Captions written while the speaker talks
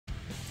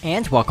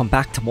And welcome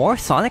back to more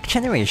Sonic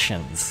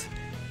Generations!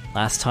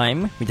 Last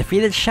time, we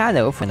defeated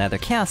Shadow for another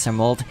Chaos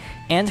Emerald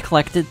and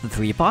collected the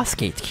 3 boss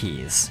gate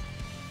keys.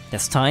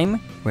 This time,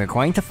 we're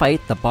going to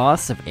fight the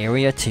boss of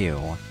Area 2.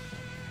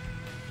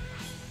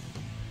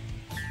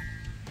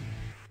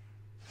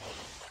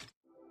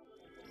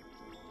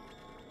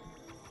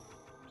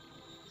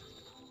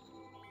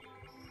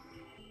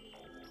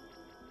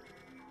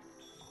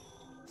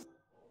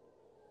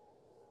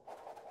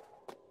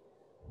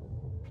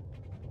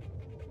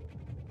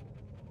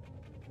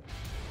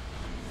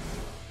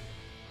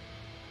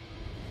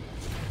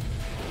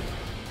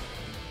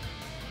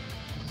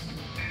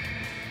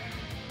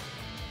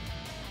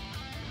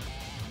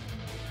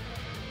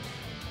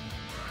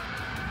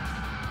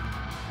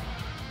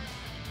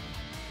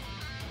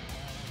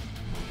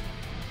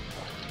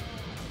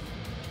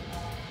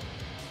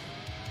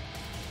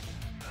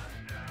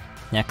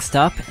 Next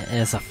up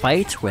is a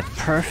fight with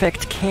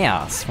Perfect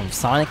Chaos from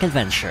Sonic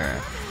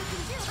Adventure.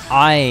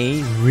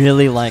 I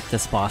really like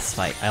this boss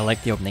fight. I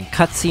like the opening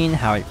cutscene,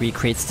 how it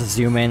recreates the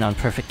zoom in on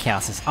Perfect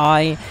Chaos's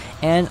eye,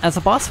 and as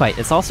a boss fight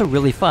it's also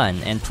really fun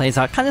and plays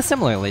out kinda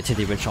similarly to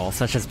the original,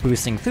 such as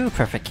boosting through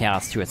Perfect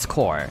Chaos to its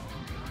core.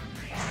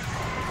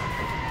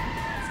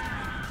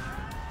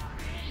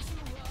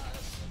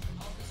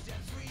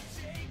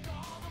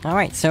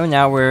 Alright, so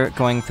now we're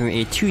going through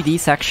a 2D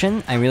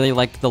section. I really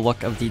like the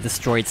look of the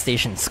destroyed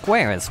Station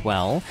Square as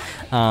well,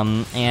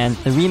 and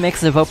the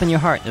remix of Open Your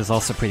Heart is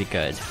also pretty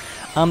good.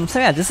 So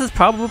yeah, this is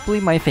probably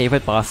my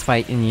favorite boss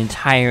fight in the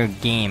entire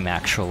game,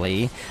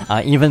 actually,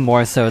 even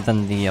more so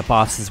than the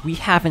bosses we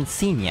haven't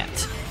seen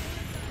yet.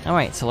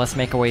 Alright, so let's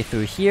make our way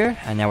through here,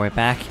 and now we're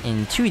back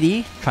in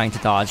 2D, trying to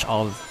dodge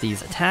all of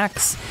these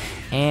attacks,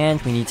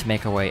 and we need to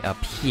make our way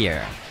up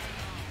here.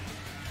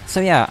 So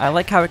yeah, I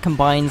like how it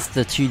combines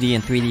the 2D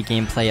and 3D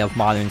gameplay of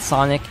modern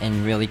Sonic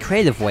in really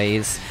creative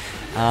ways,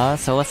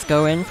 so let's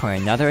go in for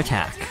another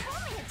attack.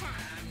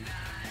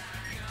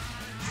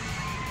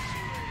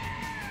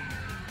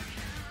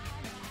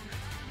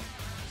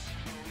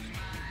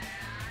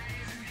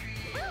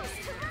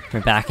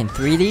 We're back in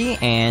 3D,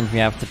 and we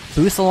have to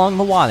boost along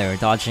the water,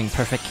 dodging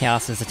Perfect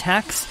Chaos's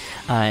attacks,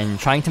 and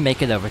trying to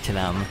make it over to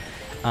them.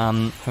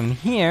 From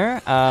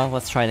here,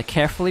 let's try to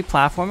carefully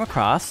platform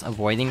across,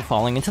 avoiding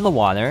falling into the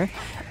water,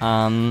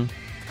 and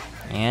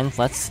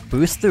let's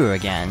boost through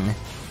again.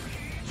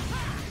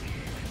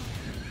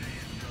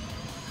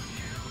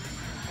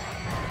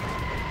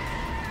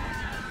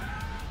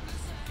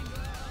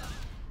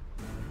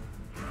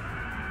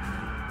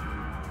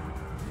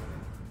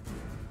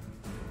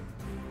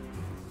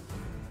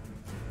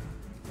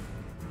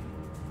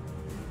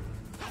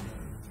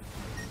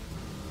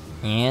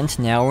 And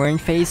now we're in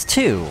Phase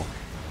 2.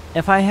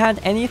 If I had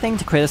anything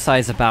to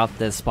criticize about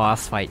this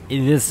boss fight,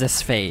 it is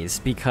this phase,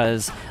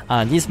 because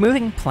these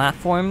moving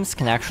platforms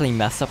can actually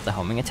mess up the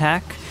homing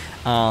attack,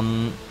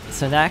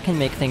 so that can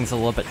make things a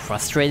little bit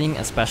frustrating,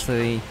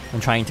 especially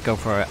when trying to go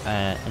for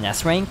an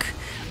S rank,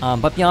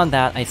 but beyond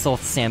that, I still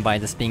stand by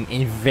this being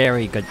a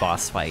very good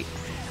boss fight.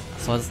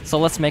 So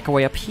let's make our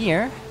way up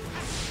here.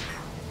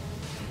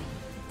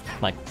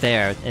 Like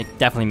there, it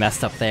definitely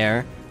messed up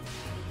there.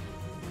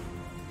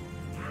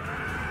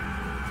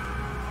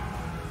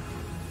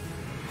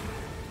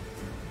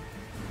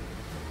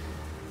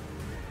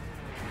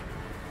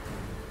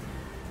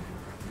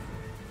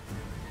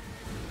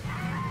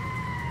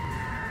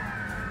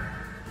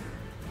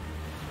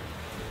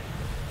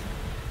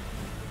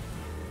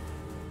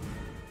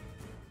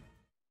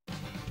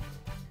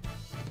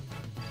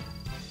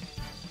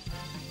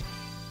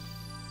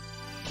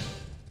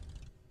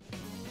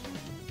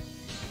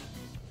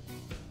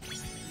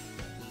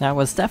 That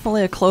was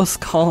definitely a close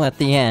call at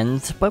the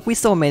end, but we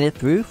still made it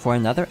through for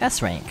another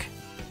S rank.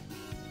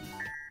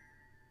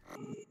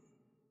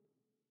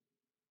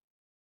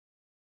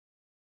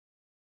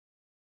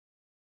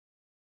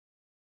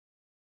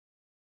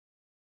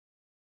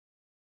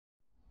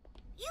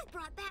 You've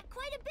brought back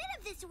quite a bit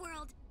of this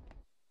world.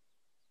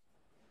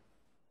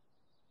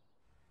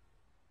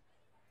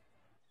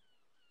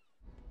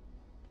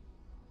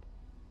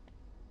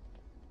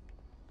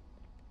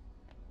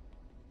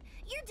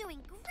 You're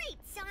doing great,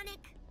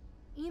 Sonic!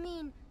 You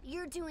mean,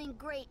 you're doing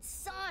great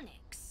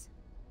Sonics?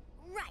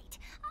 Right.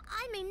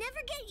 I may never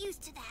get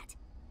used to that.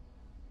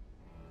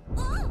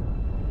 Oh!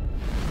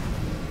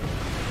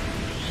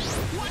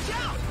 Watch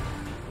out!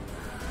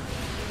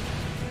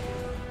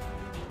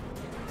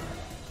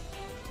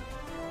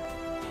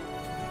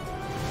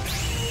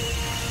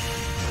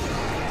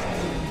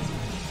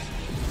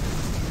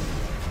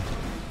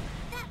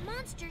 That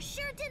monster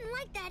sure didn't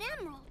like that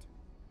emerald.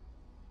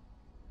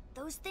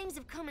 Those things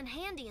have come in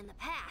handy in the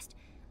past.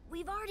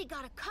 We've already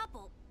got a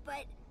couple,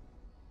 but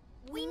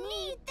we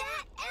need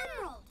that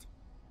emerald!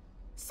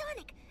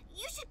 Sonic,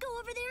 you should go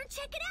over there and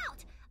check it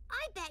out!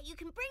 I bet you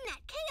can bring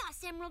that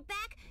Chaos Emerald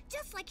back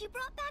just like you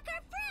brought back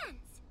our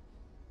friends!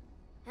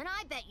 And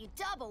I bet you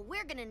double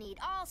we're gonna need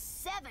all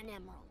 7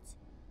 emeralds.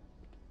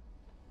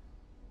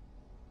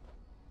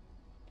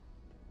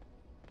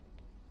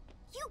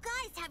 You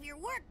guys have your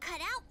work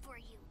cut out for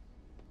you.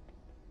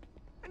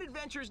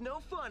 adventure's no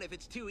fun if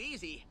it's too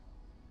easy.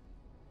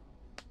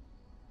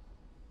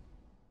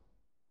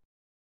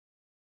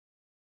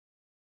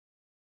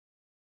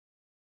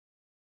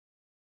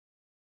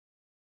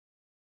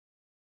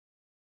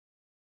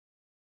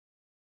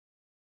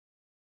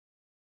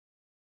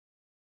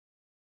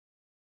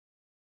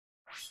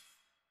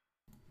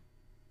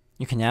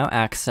 You can now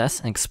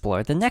access and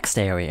explore the next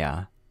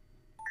area.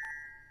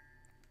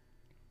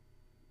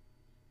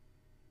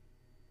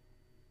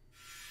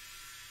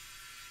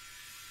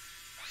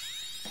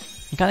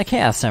 You got a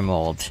Chaos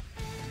Emerald.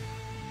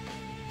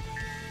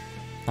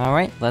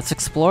 Alright, let's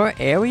explore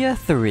Area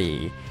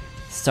 3,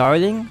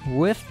 starting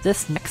with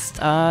this next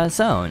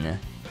zone.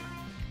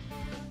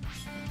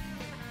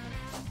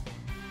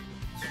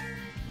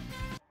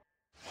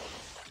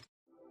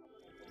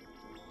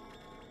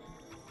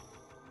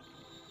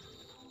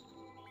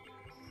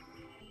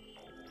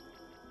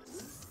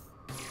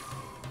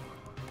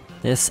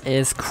 This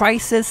is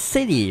Crisis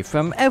City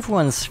from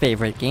everyone's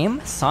favorite game,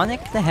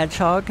 Sonic the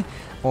Hedgehog,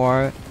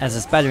 or as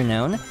is better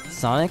known,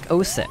 Sonic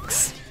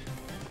 06.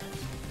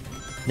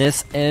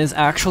 This is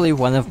actually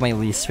one of my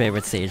least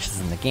favorite stages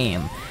in the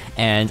game,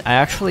 and I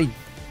actually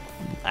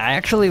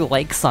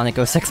like Sonic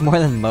 06 more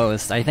than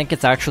most. I think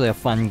it's actually a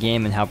fun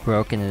game and how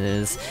broken it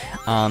is,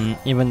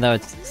 even though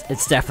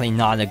it's definitely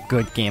not a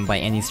good game by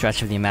any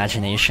stretch of the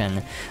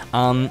imagination.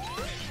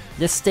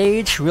 This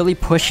stage really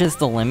pushes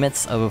the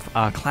limits of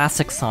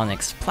classic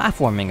Sonic's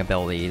platforming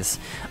abilities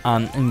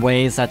in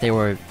ways that they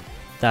were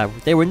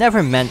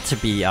never meant to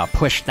be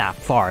pushed that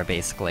far,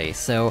 basically.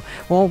 So,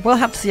 well, we'll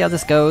have to see how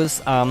this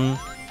goes.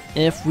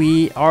 If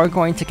we are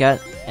going to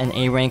get an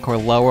A rank or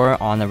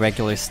lower on a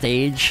regular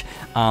stage,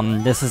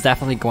 this is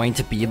definitely going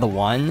to be the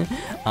one,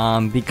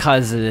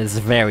 because it is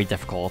very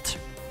difficult.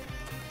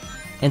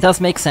 It does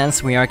make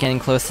sense, we are getting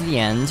close to the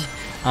end,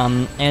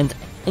 and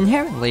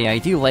inherently, I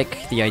do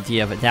like the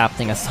idea of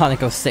adapting a Sonic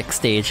 06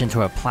 stage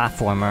into a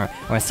platformer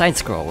or a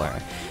side-scroller.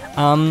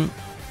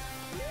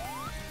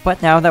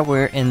 But now that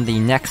we're in the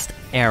next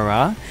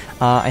era,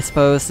 I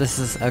suppose this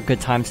is a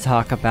good time to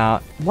talk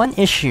about one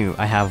issue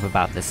I have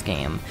about this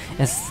game,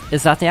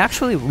 is that they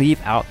actually leave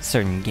out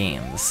certain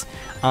games.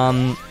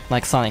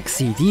 Like Sonic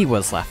CD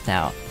was left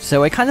out.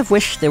 So I kind of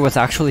wish there was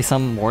actually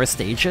some more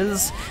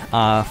stages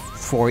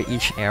for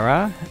each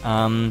era.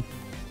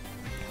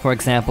 For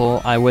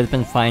example, I would have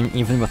been fine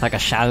even with like a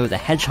Shadow the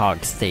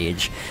Hedgehog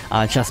stage,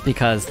 just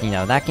because, you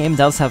know, that game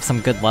does have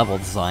some good level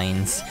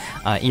designs,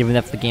 even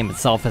if the game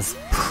itself is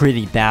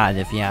pretty bad,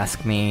 if you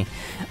ask me.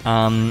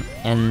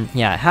 And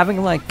yeah,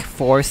 having like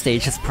 4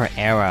 stages per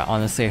era,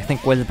 honestly, I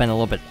think would have been a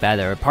little bit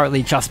better,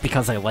 partly just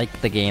because I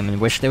like the game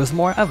and wish there was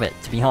more of it,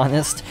 to be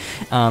honest.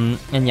 And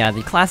yeah,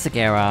 the classic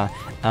era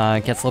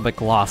gets a little bit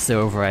glossed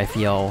over, I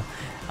feel.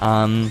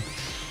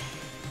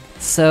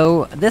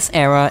 So this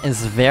era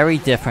is very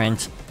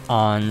different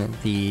on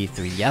the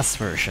 3DS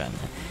version.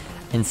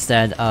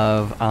 Instead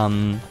of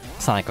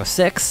Sonic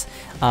 06,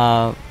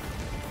 the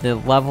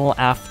level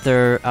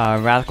after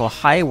Radical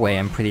Highway,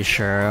 I'm pretty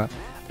sure,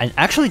 I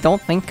actually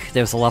don't think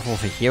there's a level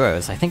for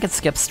heroes. I think it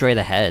skips straight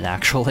ahead,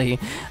 actually,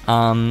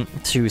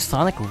 to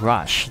Sonic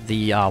Rush,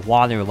 the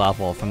water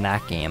level from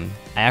that game.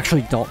 I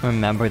actually don't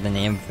remember the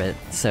name of it,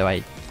 so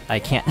I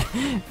can't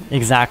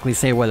exactly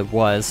say what it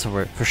was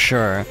for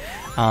sure.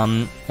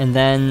 And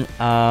then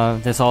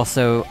there's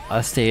also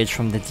a stage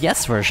from the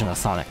DS version of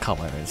Sonic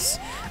Colors,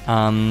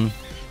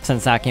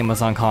 since that game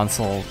was on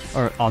console,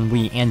 or on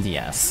Wii and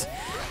DS.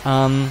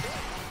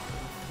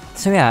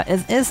 So yeah,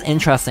 it is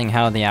interesting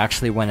how they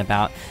actually went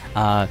about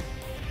I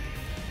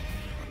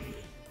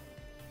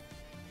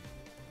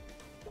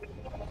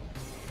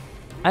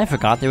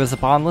forgot there was a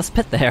bottomless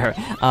pit there,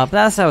 but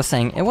as I was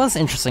saying, it was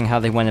interesting how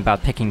they went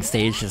about picking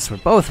stages for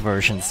both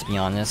versions, to be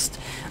honest.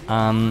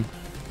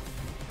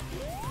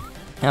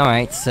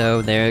 Alright,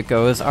 so there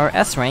goes our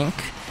S rank.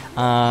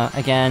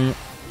 Again,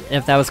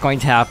 if that was going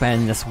to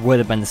happen, this would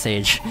have been the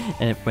stage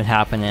it would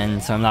happen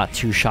in, so I'm not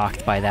too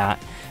shocked by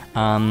that.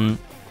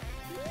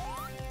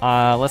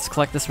 Let's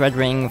collect this red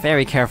ring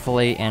very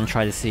carefully and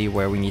try to see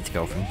where we need to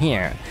go from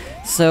here.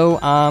 So,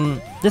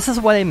 this is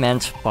what I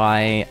meant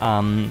by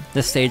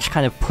this stage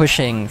kind of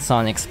pushing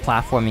Sonic's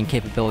platforming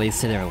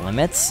capabilities to their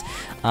limits.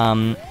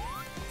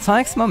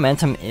 Sonic's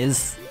momentum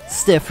is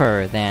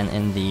stiffer than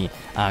in the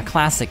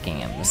classic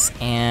games,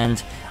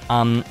 and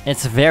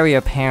it's very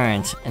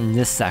apparent in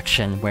this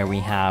section where we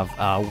have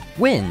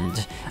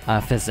wind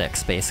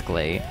physics,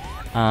 basically.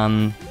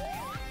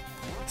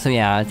 So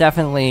yeah,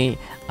 definitely,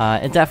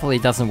 it definitely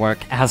doesn't work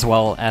as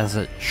well as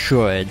it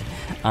should,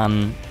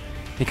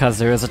 because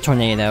there is a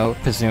tornado,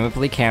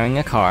 presumably carrying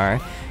a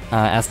car,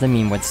 as the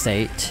meme would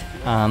state.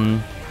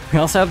 We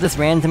also have this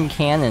random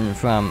cannon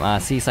from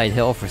Seaside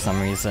Hill for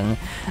some reason.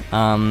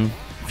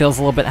 Feels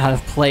a little bit out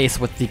of place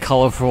with the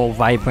colorful,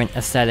 vibrant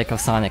aesthetic of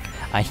Sonic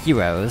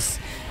Heroes.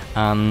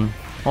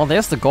 Well,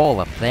 there's the goal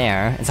up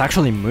there. It's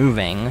actually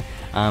moving.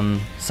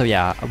 So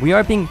yeah, we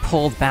are being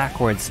pulled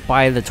backwards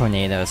by the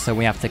tornado, so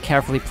we have to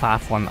carefully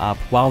platform up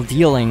while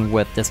dealing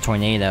with this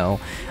tornado.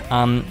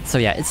 So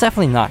yeah, it's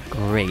definitely not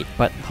great,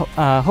 but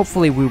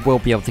hopefully we will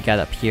be able to get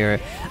up here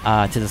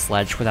to this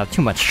ledge without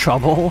too much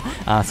trouble.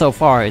 So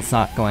far, it's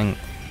not going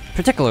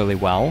particularly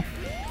well.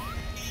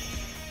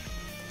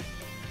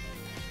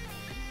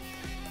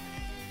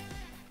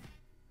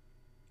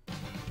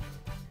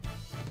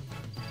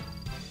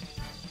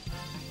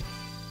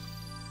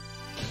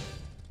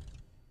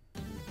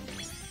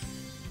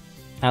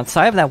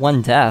 Outside of that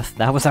one death,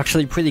 that was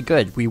actually pretty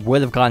good. We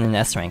would have gotten an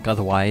S rank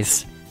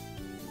otherwise.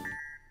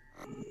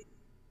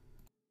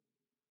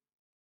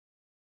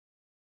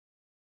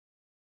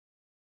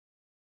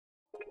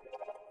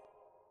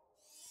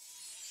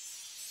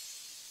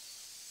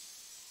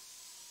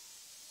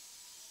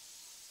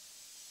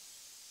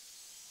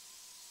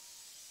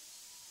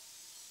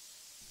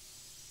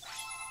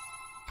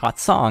 Got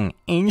song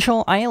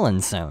Angel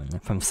Island Zone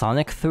from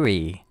Sonic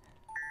 3.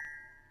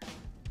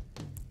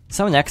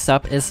 So next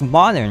up is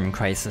Modern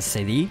Crisis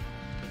City.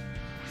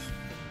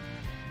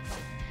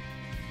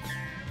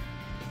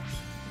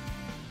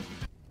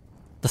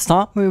 The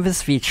stomp move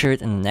is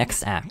featured in the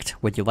next act.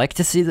 Would you like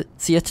to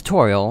see a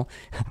tutorial?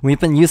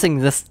 We've been using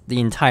this the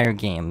entire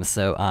game,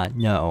 so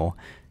no.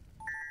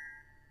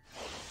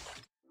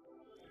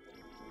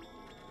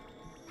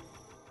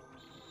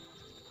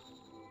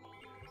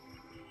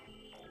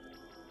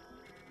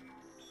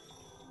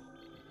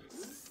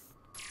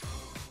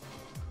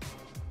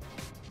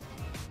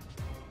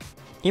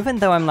 Even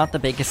though I'm not the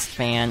biggest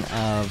fan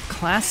of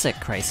classic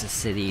Crisis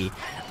City,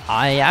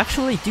 I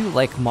actually do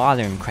like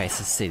modern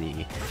Crisis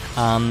City.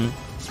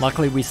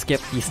 Luckily we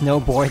skipped the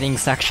snowboarding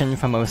section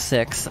from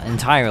 06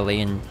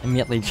 entirely and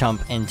immediately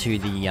jump into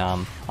the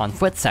on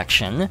foot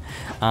section.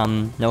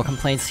 No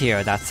complaints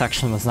here, that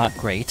section was not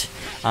great.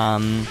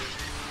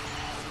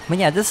 But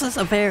yeah, this is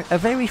a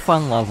very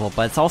fun level,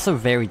 but it's also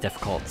very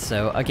difficult.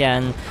 So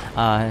again,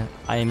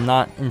 I'm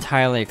not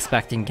entirely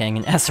expecting getting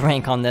an S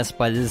rank on this,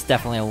 but it is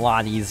definitely a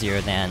lot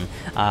easier than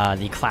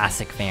the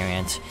classic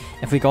variant.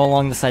 If we go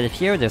along the side of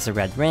here, there's a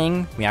red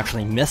ring. We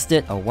actually missed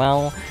it, oh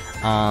well.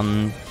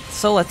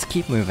 So let's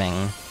keep moving.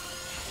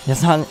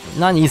 There's not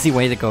an easy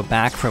way to go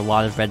back for a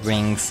lot of red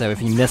rings, so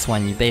if you miss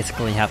one, you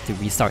basically have to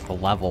restart the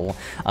level,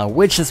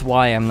 which is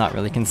why I'm not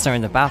really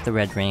concerned about the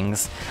red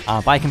rings.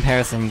 By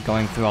comparison,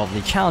 going through all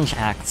the challenge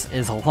acts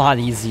is a lot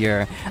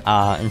easier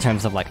in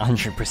terms of like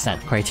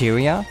 100%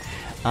 criteria.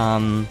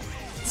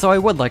 So I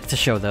would like to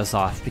show those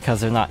off,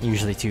 because they're not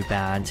usually too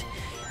bad.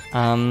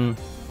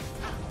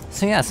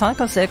 So yeah,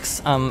 Sonic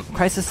 06,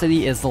 Crisis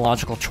City is the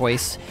logical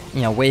choice.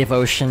 You know, Wave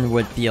Ocean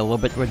would be a little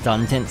bit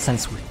redundant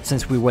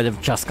since we would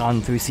have just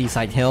gone through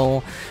Seaside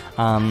Hill.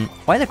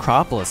 White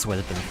Acropolis would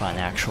have been fun,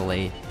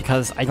 actually,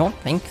 because I don't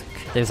think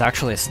there's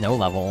actually a snow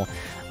level.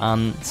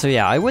 So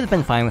yeah, I would have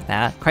been fine with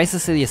that.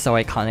 Crisis City is so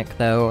iconic,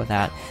 though,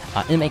 that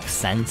it makes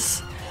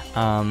sense.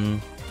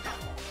 Yeah,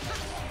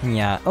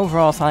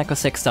 overall, Sonic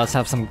 06 does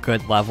have some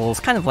good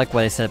levels, kind of like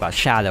what I said about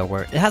Shadow,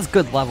 where it has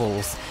good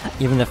levels,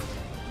 even if...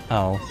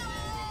 oh.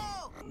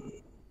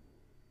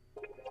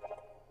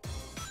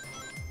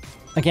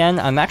 Again,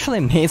 I'm actually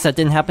amazed that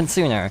didn't happen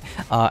sooner.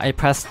 I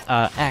pressed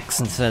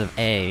X instead of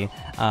A,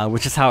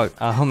 which is how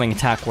homing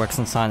attack works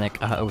in Sonic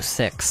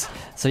 06.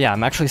 So yeah,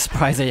 I'm actually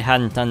surprised I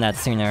hadn't done that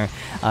sooner,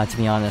 to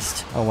be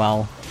honest. Oh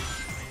well.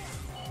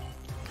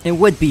 It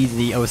would be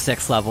the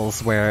 06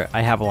 levels where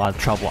I have a lot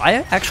of trouble. I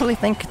actually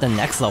think the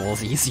next level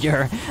is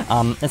easier.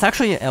 It's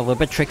actually a little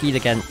bit tricky to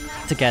get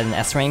an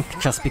S rank,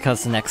 just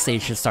because the next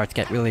stages start to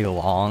get really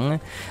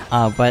long.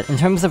 But in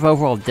terms of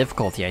overall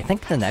difficulty, I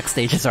think the next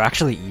stages are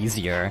actually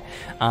easier.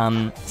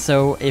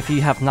 So if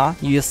you have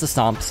not used the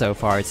Stomp so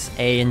far, it's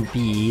A and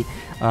B.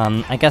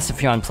 I guess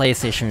if you're on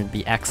PlayStation, it would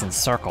be X and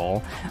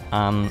Circle.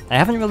 I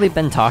haven't really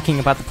been talking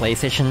about the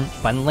PlayStation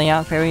button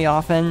layout very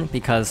often,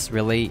 because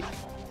really,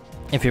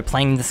 if you're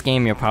playing this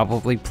game, you're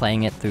probably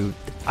playing it through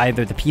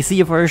either the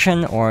PC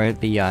version or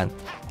the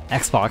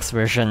Xbox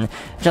version,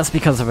 just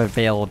because of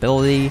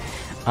availability.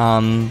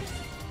 So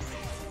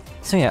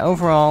yeah,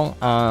 overall,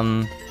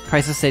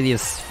 Crisis City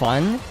is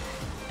fun,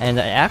 and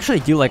I actually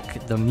do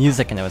like the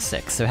music in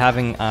 06, so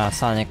having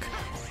Sonic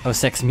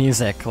 06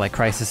 music like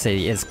Crisis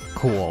City is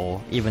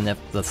cool, even if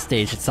the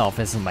stage itself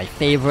isn't my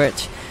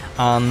favorite.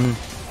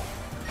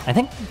 I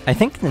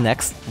think the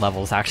next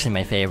level is actually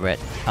my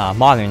favorite,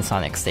 Modern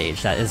Sonic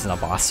stage that isn't a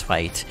boss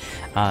fight.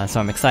 So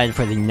I'm excited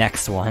for the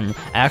next one.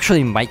 I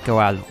actually might go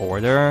out of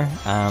order,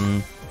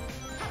 and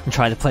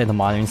try to play the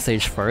Modern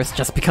stage first,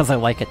 just because I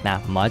like it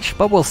that much,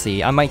 but we'll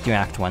see. I might do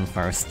Act 1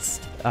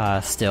 first,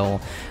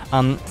 still.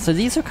 So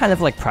these are kind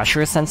of like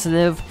pressure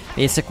sensitive.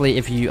 Basically,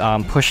 if you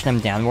push them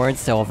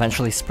downwards, they'll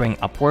eventually spring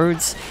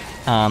upwards,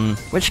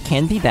 which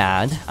can be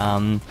bad.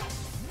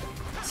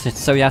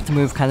 So you have to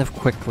move kind of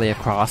quickly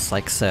across,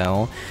 like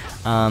so.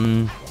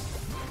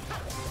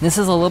 This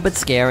is a little bit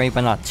scary,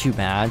 but not too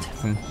bad.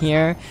 From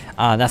here,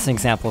 that's an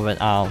example of it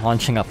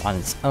launching up on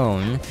its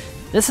own.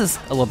 This is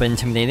a little bit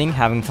intimidating,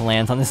 having to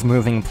land on this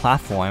moving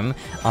platform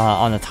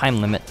on a time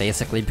limit,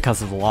 basically,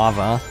 because of the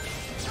lava.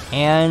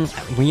 And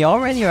we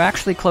already are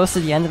actually close to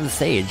the end of the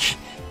stage.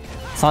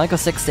 Sonic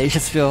 06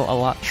 stages feel a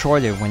lot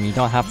shorter when you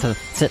don't have to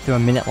sit through a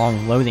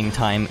minute-long loading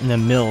time in the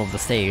middle of the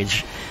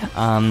stage.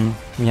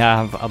 We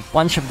have a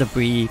bunch of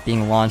debris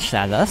being launched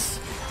at us,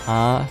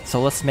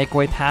 so let's make our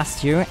way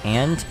past here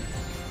and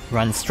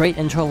run straight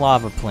into a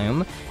lava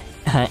plume,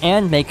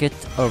 and make it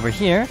over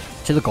here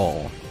to the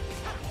goal.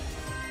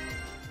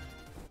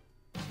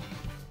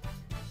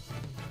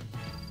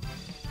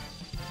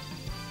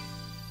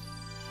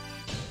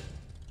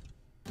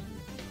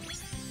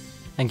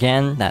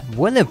 Again, that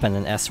would have been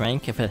an S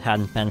rank if it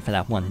hadn't been for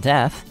that one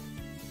death.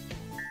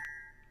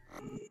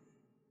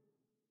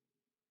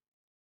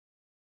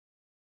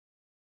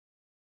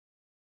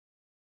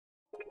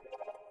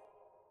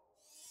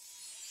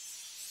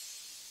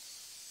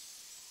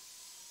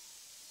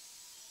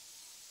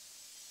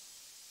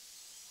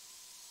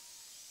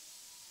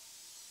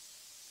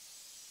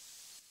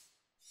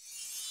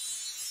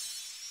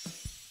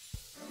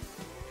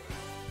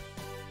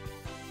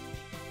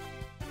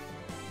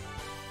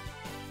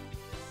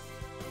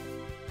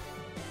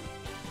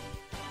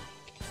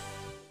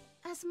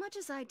 As much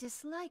as I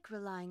dislike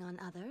relying on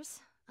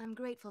others, I'm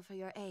grateful for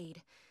your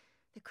aid.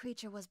 The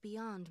creature was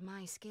beyond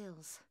my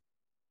skills.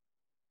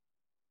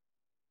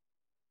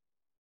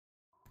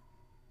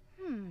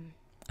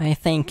 I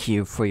thank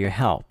you for your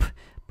help,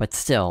 but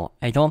still,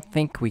 I don't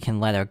think we can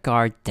let our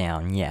guard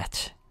down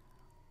yet.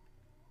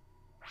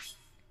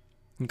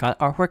 We got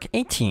artwork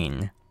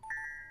 18.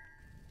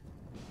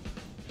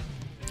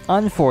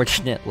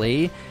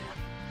 Unfortunately,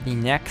 the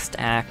next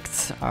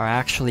acts are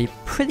actually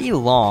pretty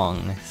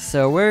long,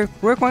 so we're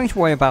going to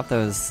worry about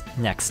those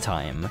next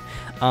time.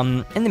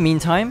 In the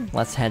meantime,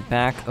 let's head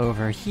back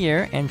over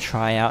here and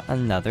try out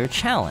another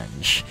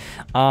challenge.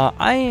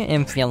 I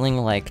am feeling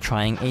like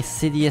trying a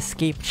city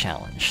escape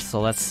challenge, so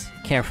let's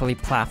carefully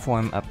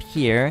platform up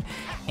here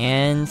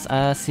and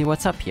see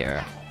what's up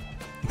here.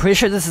 I'm pretty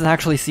sure this is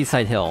actually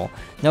Seaside Hill.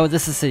 No,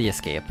 this is City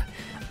Escape.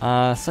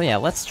 So yeah,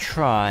 let's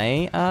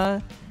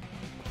try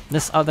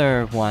this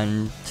other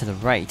one to the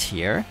right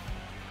here.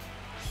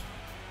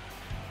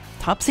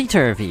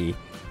 Topsy-turvy.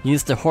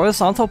 Use the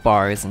horizontal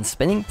bars and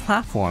spinning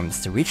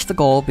platforms to reach the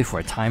goal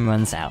before time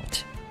runs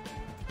out.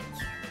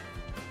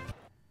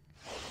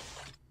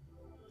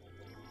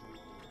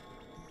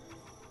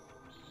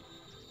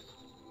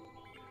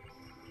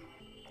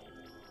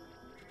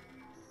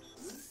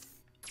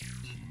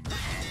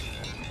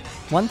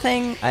 One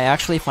thing I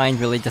actually find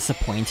really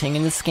disappointing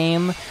in this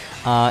game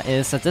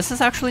is that this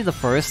is actually the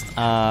first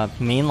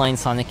mainline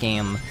Sonic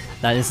game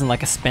that isn't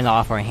like a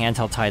spin-off or a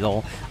handheld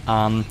title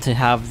to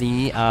have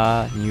the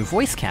new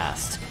voice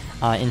cast.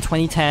 In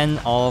 2010,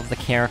 all of the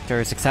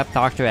characters except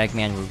Dr.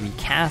 Eggman were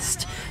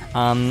recast,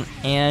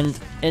 and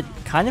it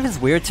kind of is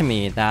weird to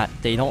me that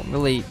they don't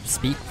really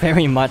speak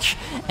very much,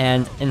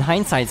 and in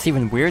hindsight it's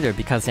even weirder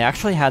because they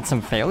actually had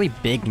some fairly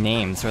big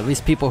names, or at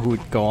least people who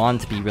would go on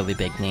to be really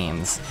big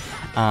names.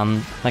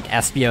 Like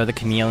Espio the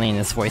Chameleon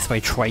is voiced by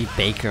Troy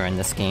Baker in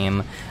this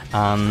game,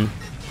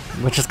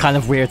 which is kind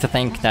of weird to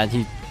think that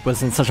he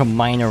was in such a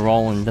minor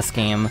role in this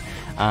game,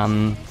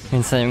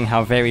 considering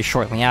how very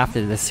shortly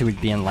after this he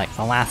would be in like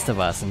The Last of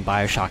Us and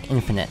Bioshock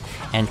Infinite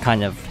and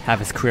kind of have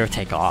his career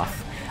take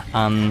off.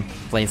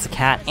 Blaze the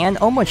Cat and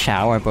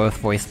Omochao are both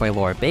voiced by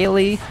Laura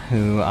Bailey,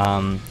 who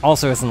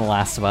also is in The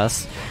Last of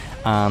Us,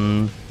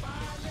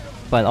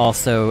 but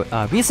also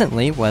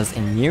recently was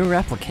in Nier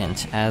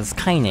Replicant as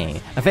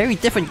Kaine, a very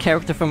different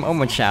character from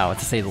Omochao,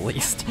 to say the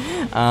least.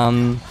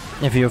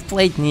 If you have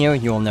played Nier,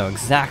 you will know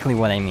exactly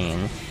what I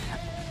mean.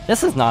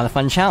 This is not a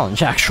fun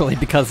challenge, actually,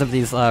 because of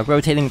these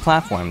rotating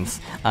platforms,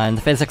 and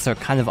the physics are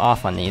kind of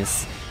off on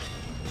these.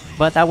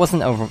 But that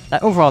wasn't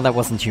overall, that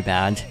wasn't too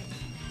bad.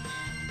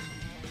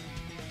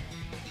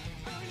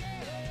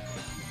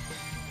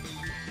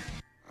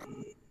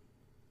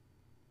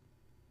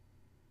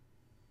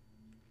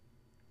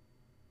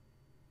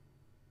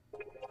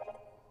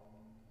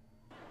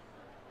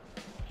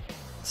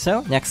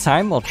 So, next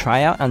time we'll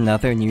try out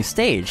another new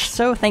stage.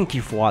 So thank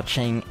you for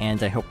watching,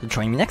 and I hope to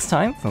join me next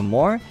time for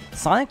more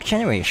Sonic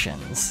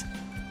Generations.